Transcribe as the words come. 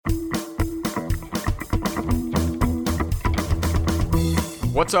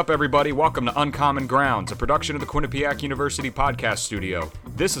What's up, everybody? Welcome to Uncommon Grounds, a production of the Quinnipiac University Podcast Studio.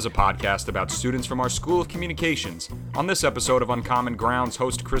 This is a podcast about students from our School of Communications. On this episode of Uncommon Grounds,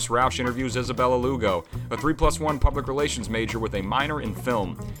 host Chris Roush interviews Isabella Lugo, a 3+1 public relations major with a minor in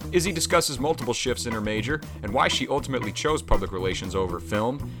film. Izzy discusses multiple shifts in her major and why she ultimately chose public relations over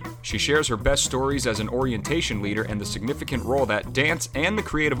film. She shares her best stories as an orientation leader and the significant role that dance and the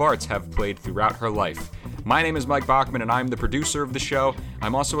creative arts have played throughout her life. My name is Mike Bachman, and I'm the producer of the show.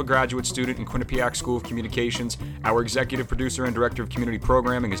 I'm also a graduate student in Quinnipiac School of Communications. Our executive producer and director of community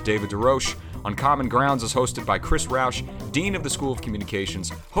programming is David DeRoche. Uncommon Grounds is hosted by Chris Roush, Dean of the School of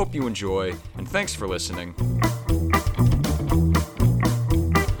Communications. Hope you enjoy, and thanks for listening.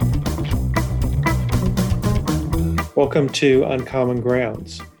 Welcome to Uncommon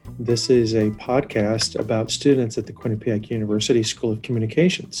Grounds. This is a podcast about students at the Quinnipiac University School of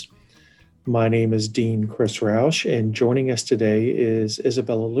Communications. My name is Dean Chris Roush, and joining us today is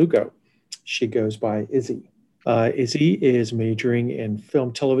Isabella Lugo. She goes by Izzy. Izzy is majoring in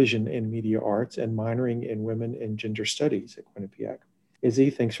film, television, and media arts and minoring in women and gender studies at Quinnipiac.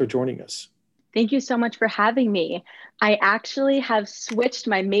 Izzy, thanks for joining us. Thank you so much for having me. I actually have switched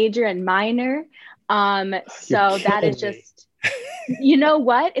my major and minor. So that is just, you know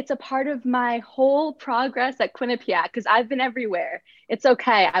what? It's a part of my whole progress at Quinnipiac because I've been everywhere. It's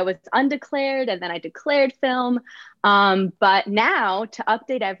okay. I was undeclared and then I declared film. But now to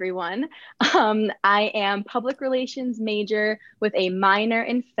update everyone, I am public relations major with a minor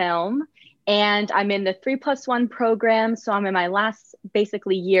in film. And I'm in the 3+1 program. So I'm in my last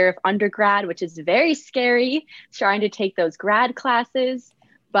basically year of undergrad, which is very scary, trying to take those grad classes.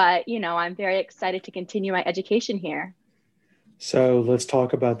 But, you know, I'm very excited to continue my education here. So let's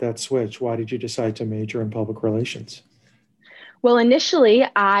talk about that switch. Why did you decide to major in public relations? Well, initially,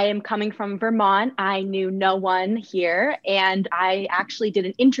 I am coming from Vermont. I knew no one here, and I actually did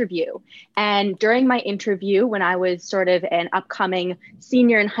an interview. And during my interview, when I was sort of an upcoming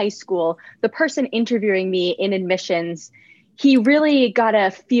senior in high school, the person interviewing me in admissions, he really got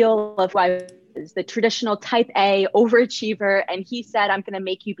a feel of who I was, the traditional type A overachiever, and he said, "I'm going to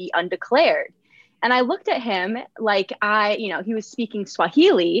make you be undeclared." And I looked at him like he was speaking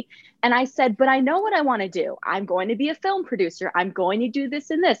Swahili. And I said, "But I know what I want to do. I'm going to be a film producer. I'm going to do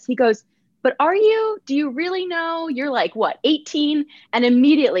this and this." He goes, "But do you really know? You're like, what, 18? And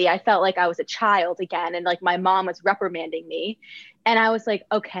immediately I felt like I was a child again. And like my mom was reprimanding me. And I was like,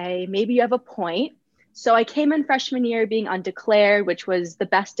 okay, maybe you have a point. So I came in freshman year being undeclared, which was the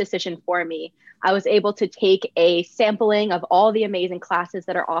best decision for me. I was able to take a sampling of all the amazing classes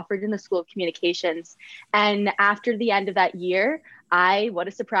that are offered in the School of Communications. And after the end of that year, what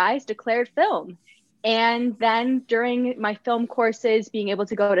a surprise, declared film. And then during my film courses, being able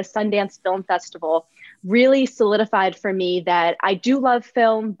to go to Sundance Film Festival really solidified for me that I do love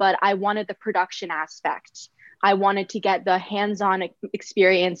film, but I wanted the production aspect. I wanted to get the hands-on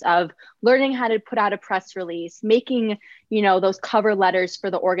experience of learning how to put out a press release, making, those cover letters for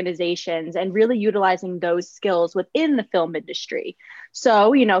the organizations and really utilizing those skills within the film industry.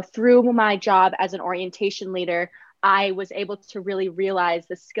 So, through my job as an orientation leader, I was able to really realize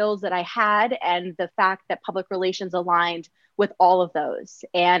the skills that I had and the fact that public relations aligned with all of those.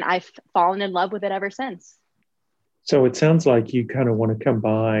 And I've fallen in love with it ever since. So it sounds like you kind of want to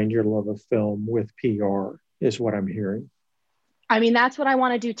combine your love of film with PR. Is what I'm hearing. I mean, that's what I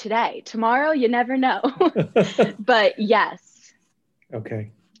want to do today. Tomorrow, you never know. But yes.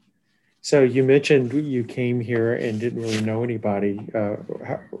 Okay. So you mentioned you came here and didn't really know anybody.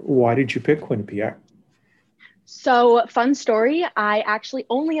 Why did you pick Quinnipiac? So fun story, I actually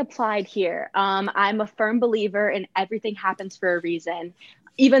only applied here. I'm a firm believer in everything happens for a reason.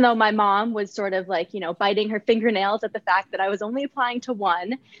 Even though my mom was sort of like, biting her fingernails at the fact that I was only applying to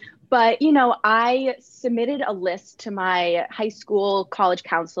one. But, I submitted a list to my high school college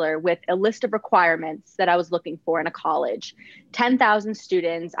counselor with a list of requirements that I was looking for in a college. 10,000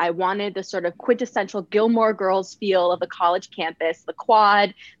 students. I wanted the sort of quintessential Gilmore Girls feel of the college campus, the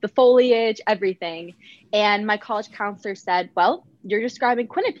quad, the foliage, everything. And my college counselor said, "Well, you're describing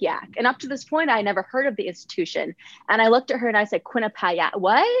Quinnipiac." And up to this point, I never heard of the institution. And I looked at her and I said, "Quinnipiac,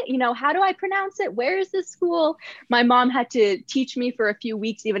 what? How do I pronounce it? Where is this school?" My mom had to teach me for a few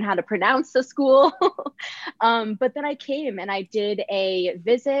weeks even how to pronounce the school. But then I came and I did a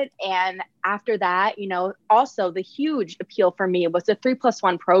visit. And after that, also the huge appeal for me was the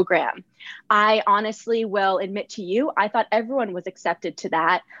 3+1 program. I honestly will admit to you, I thought everyone was accepted to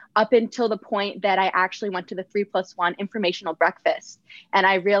that up until the point that I actually went to the 3+1 informational breakfast. And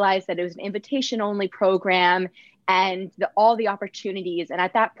I realized that it was an invitation only program and all the opportunities. And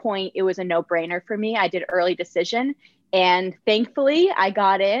at that point, it was a no-brainer for me. I did early decision, and thankfully I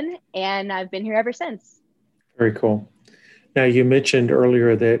got in, and I've been here ever since. Very cool. Now, you mentioned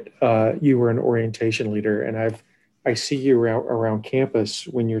earlier that you were an orientation leader, and I see you around campus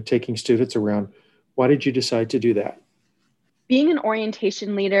when you're taking students around. Why did you decide to do that? Being an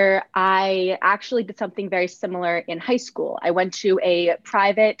orientation leader, I actually did something very similar in high school. I went to a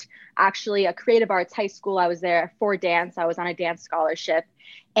private, actually a creative arts high school. I was there for dance. I was on a dance scholarship.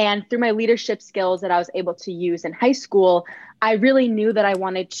 And through my leadership skills that I was able to use in high school, I really knew that I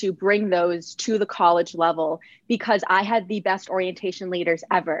wanted to bring those to the college level because I had the best orientation leaders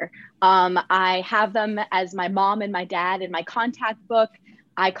ever. I have them as my mom and my dad in my contact book.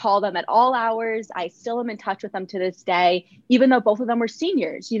 I call them at all hours. I still am in touch with them to this day, even though both of them were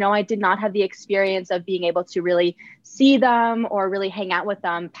seniors. I did not have the experience of being able to really see them or really hang out with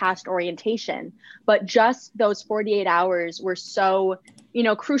them past orientation. But just those 48 hours were so,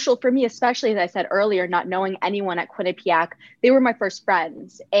 crucial for me, especially as I said earlier, not knowing anyone at Quinnipiac. They were my first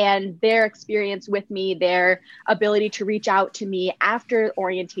friends, and their experience with me, their ability to reach out to me after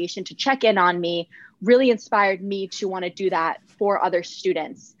orientation to check in on me really inspired me to want to do that for other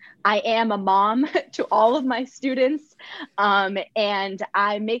students. I am a mom to all of my students, and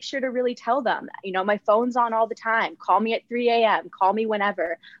I make sure to really tell them, my phone's on all the time. Call me at 3 a.m., call me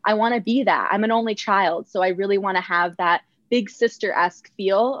whenever. I want to be that. I'm an only child, so I really want to have that big sister-esque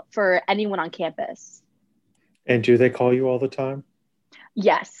feel for anyone on campus. And do they call you all the time?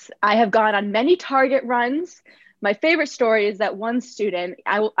 Yes, I have gone on many Target runs. My favorite story is that one student,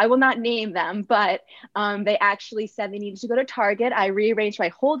 I will not name them, but they actually said they needed to go to Target. I rearranged my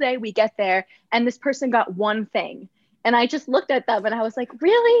whole day. We get there, and this person got one thing. And I just looked at them and I was like,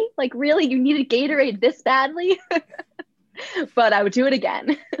 really? Like, really? You needed Gatorade this badly? But I would do it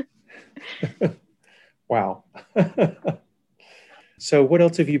again. Wow. So what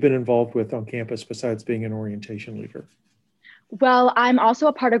else have you been involved with on campus besides being an orientation leader? Well, I'm also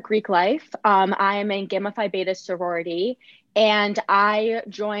a part of Greek life. I'm in Gamma Phi Beta sorority, and I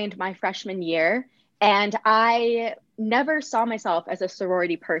joined my freshman year, and I never saw myself as a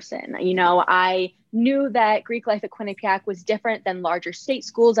sorority person. I knew that Greek life at Quinnipiac was different than larger state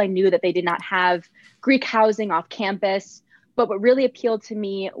schools. I knew that they did not have Greek housing off campus. But what really appealed to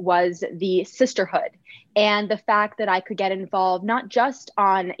me was the sisterhood and the fact that I could get involved not just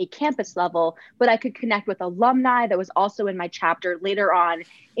on a campus level, but I could connect with alumni that was also in my chapter later on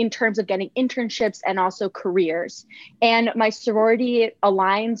in terms of getting internships and also careers. And my sorority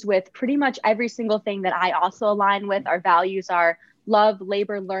aligns with pretty much every single thing that I also align with. Our values are love,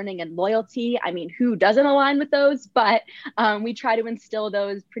 labor, learning, and loyalty. I mean, who doesn't align with those? But we try to instill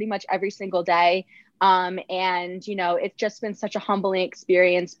those pretty much every single day. And, it's just been such a humbling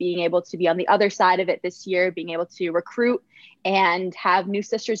experience being able to be on the other side of it this year, being able to recruit and have new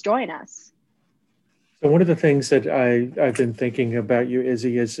sisters join us. So one of the things that I've been thinking about you,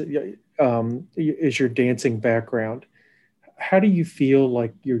 Izzy, is your dancing background. How do you feel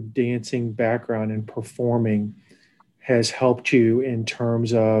like your dancing background and performing has helped you in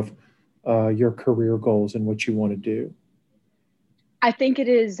terms of your career goals and what you want to do? I think it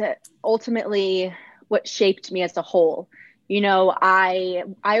is ultimately what shaped me as a whole. I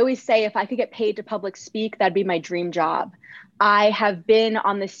always say if I could get paid to public speak, that'd be my dream job. I have been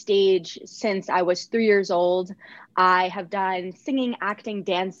on the stage since I was 3 years old. I have done singing, acting,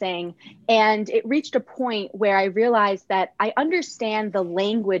 dancing, and it reached a point where I realized that I understand the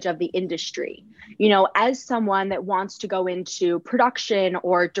language of the industry. As someone that wants to go into production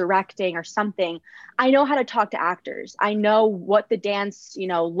or directing or something, I know how to talk to actors. I know what the dance,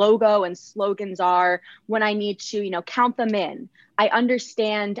 logo and slogans are when I need to, count them in. I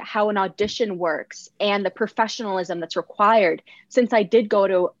understand how an audition works and the professionalism that's required. Since I did go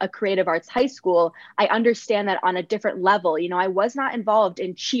to a creative arts high school, I understand that on a different level. I was not involved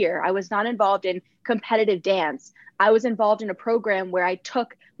in cheer. I was not involved in competitive dance. I was involved in a program where I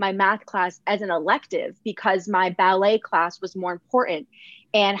took my math class as an elective because my ballet class was more important.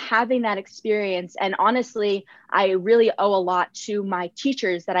 And having that experience, and honestly, I really owe a lot to my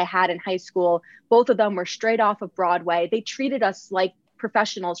teachers that I had in high school. Both of them were straight off of Broadway. They treated us like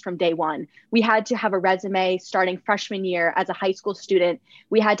professionals from day one. We had to have a resume starting freshman year as a high school student.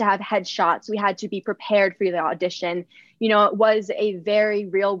 We had to have headshots. We had to be prepared for the audition. It was a very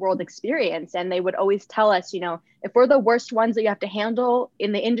real world experience. And they would always tell us, if we're the worst ones that you have to handle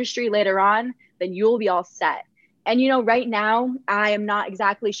in the industry later on, then you'll be all set. And, you know, right now, I am not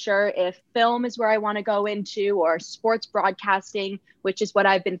exactly sure if film is where I want to go into or sports broadcasting, which is what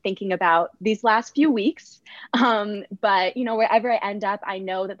I've been thinking about these last few weeks. But, you know, wherever I end up, I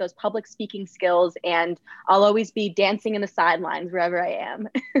know that those public speaking skills, and I'll always be dancing in the sidelines wherever I am.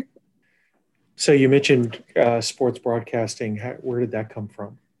 So you mentioned sports broadcasting. Where did that come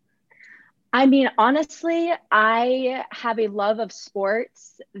from? I mean, honestly, I have a love of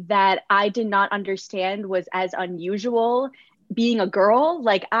sports that I did not understand was as unusual being a girl.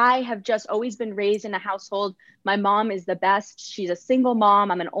 Like, I have just always been raised in a household. My mom is the best. She's a single mom.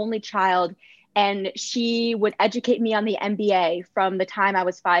 I'm an only child. And she would educate me on the NBA from the time I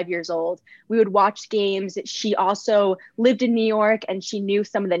was 5 years old. We would watch games. She also lived in New York and she knew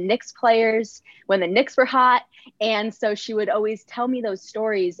some of the Knicks players when the Knicks were hot. And so she would always tell me those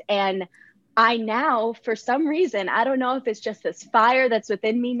stories. And I now, for some reason, I don't know if it's just this fire that's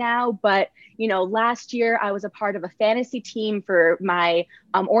within me now, but, you know, last year I was a part of a fantasy team for my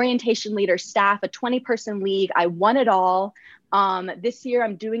orientation leader staff, a 20-person league. I won it all. This year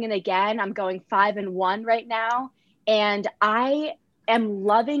I'm doing it again. I'm going 5-1 right now. And I am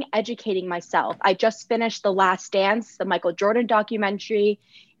loving educating myself. I just finished The Last Dance, the Michael Jordan documentary,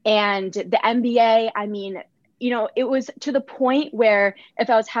 and the NBA. I mean, you know, it was to the point where if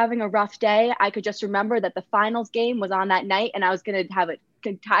I was having a rough day, I could just remember that the finals game was on that night and I was going to have an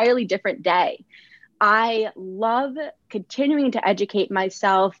entirely different day. I love continuing to educate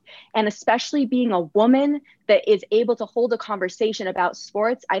myself, and especially being a woman that is able to hold a conversation about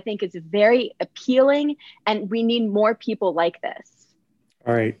sports, I think is very appealing, and we need more people like this.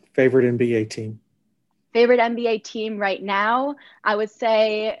 All right. Favorite NBA team? Favorite NBA team right now, I would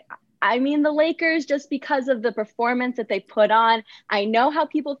say, I mean, the Lakers, just because of the performance that they put on. I know how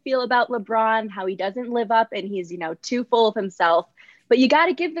people feel about LeBron, how he doesn't live up and he's, you know, too full of himself. But you got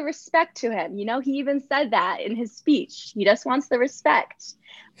to give the respect to him. You know, he even said that in his speech. He just wants the respect.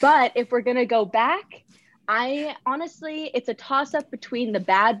 But if we're going to go back, I honestly, it's a toss up between the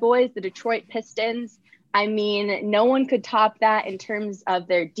bad boys, the Detroit Pistons. I mean, no one could top that in terms of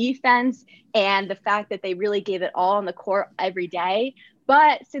their defense and the fact that they really gave it all on the court every day.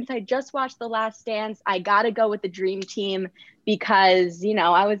 But since I just watched The Last Dance, I got to go with the Dream Team because, you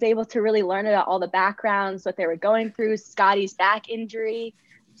know, I was able to really learn about all the backgrounds, what they were going through, Scotty's back injury.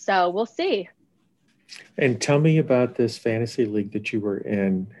 So we'll see. And tell me about this fantasy league that you were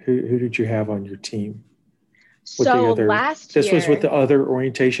in. Who did you have on your team? So last year. This was with the other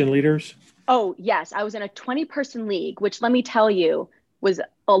orientation leaders? Oh, yes. I was in a 20-person league, which, let me tell you, was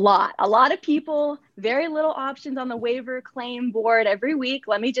a lot of people, very little options on the waiver claim board every week.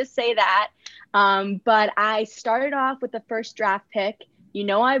 Let me just say that. But I started off with the first draft pick. You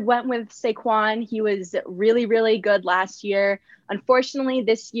know, I went with Saquon. He was really, really good last year. Unfortunately,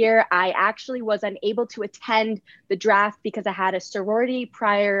 this year, I actually was unable to attend the draft because I had a sorority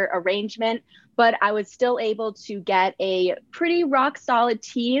prior arrangement, but I was still able to get a pretty rock solid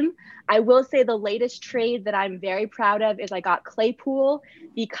team. I will say the latest trade that I'm very proud of is I got Claypool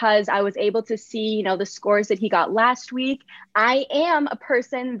because I was able to see, you know, the scores that he got last week. I am a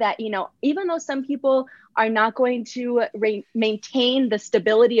person that, you know, even though some people are not going to maintain the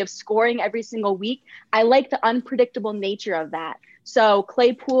stability of scoring every single week, I like the unpredictable nature of that. So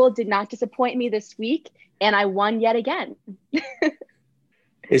Claypool did not disappoint me this week, and I won yet again.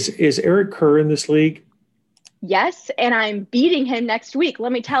 Is Eric Kerr in this league? Yes, and I'm beating him next week.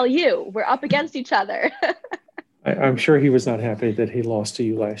 Let me tell you, we're up against each other. I'm sure he was not happy that he lost to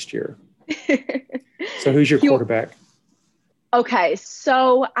you last year. So who's your quarterback? Okay,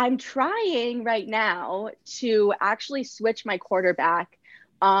 so I'm trying right now to actually switch my quarterback.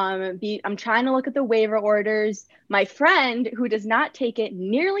 I'm trying to look at the waiver orders. My friend, who does not take it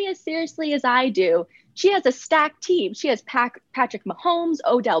nearly as seriously as I do, she has a stacked team. She has Patrick Mahomes,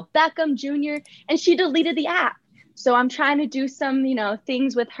 Odell Beckham Jr., and she deleted the app. So I'm trying to do some, you know,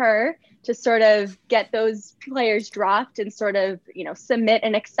 things with her to sort of get those players dropped and sort of, you know, submit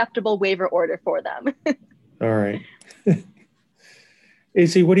an acceptable waiver order for them. All right.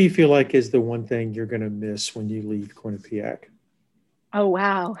 Izzy, what do you feel like is the one thing you're going to miss when you leave Quinnipiac? Oh,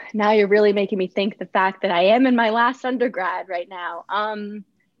 wow. Now you're really making me think the fact that I am in my last undergrad right now.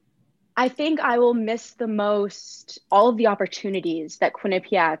 I think I will miss the most all of the opportunities that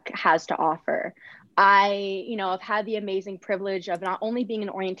Quinnipiac has to offer. I, you know, have had the amazing privilege of not only being an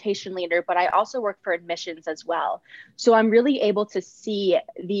orientation leader, but I also work for admissions as well. So I'm really able to see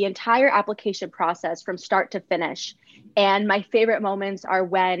the entire application process from start to finish. And my favorite moments are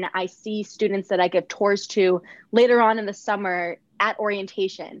when I see students that I give tours to later on in the summer at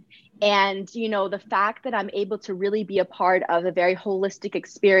orientation. And, the fact that I'm able to really be a part of a very holistic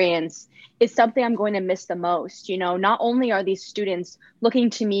experience is something I'm going to miss the most. Not only are these students looking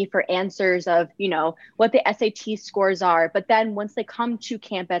to me for answers of, what the SAT scores are, but then once they come to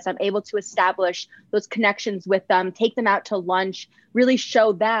campus, I'm able to establish those connections with them, take them out to lunch, really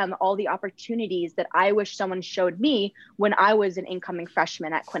show them all the opportunities that I wish someone showed me when I was an incoming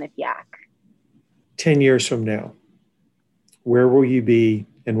freshman at Quinnipiac. 10 years from now, where will you be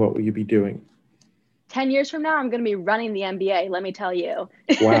and what will you be doing? 10 years from now, I'm going to be running the NBA, let me tell you.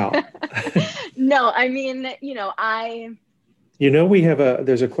 Wow. No, I mean, there's a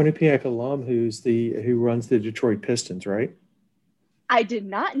Quinnipiac alum who runs the Detroit Pistons, right? I did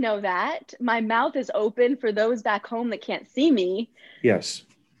not know that. My mouth is open for those back home that can't see me. Yes.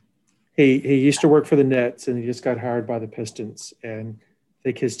 He used to work for the Nets and he just got hired by the Pistons. And I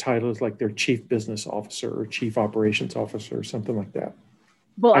think his title is like their chief business officer or chief operations officer or something like that.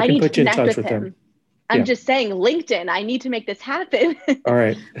 Well, I need to connect with him. Them. I'm just saying, LinkedIn, I need to make this happen. All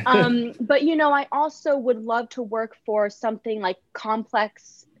right. But, I also would love to work for something like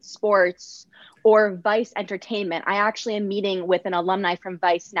Complex Sports or Vice Entertainment. I actually am meeting with an alumni from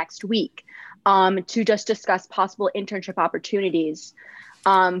Vice next week to just discuss possible internship opportunities.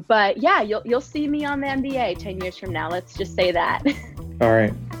 But yeah, you'll see me on the NBA 10 years from now. Let's just say that. All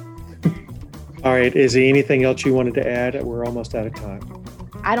right. All right. Is there anything else you wanted to add? We're almost out of time.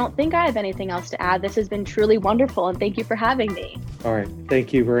 I don't think I have anything else to add. This has been truly wonderful, and thank you for having me. All right.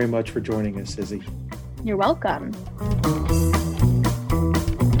 Thank you very much for joining us, Izzy. You're welcome.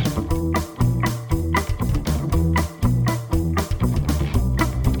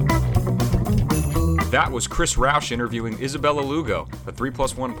 That was Chris Roush interviewing Isabella Lugo, a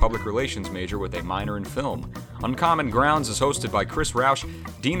 3+1 public relations major with a minor in film. Uncommon Grounds is hosted by Chris Roush,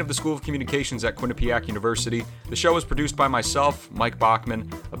 Dean of the School of Communications at Quinnipiac University. The show is produced by myself, Mike Bachman.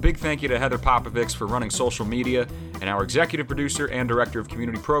 A big thank you to Heather Popovics for running social media, and our executive producer and director of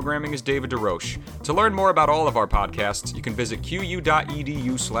community programming is David DeRoche. To learn more about all of our podcasts, you can visit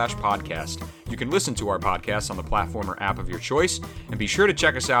qu.edu/podcast. You can listen to our podcasts on the platform or app of your choice, and be sure to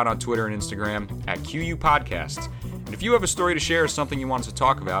check us out on Twitter and Instagram at QU Podcasts. And if you have a story to share or something you want us to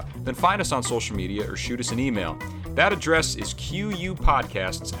talk about, then find us on social media or shoot us an email. That address is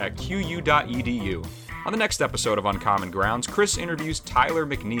qupodcasts@qu.edu. On the next episode of Uncommon Grounds, Chris interviews Tyler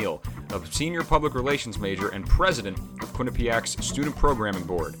McNeil, a senior public relations major and president of Quinnipiac's Student Programming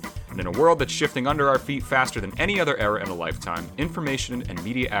Board. And in a world that's shifting under our feet faster than any other era in a lifetime, information and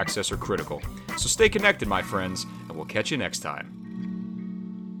media access are critical. So stay connected, my friends, and we'll catch you next time.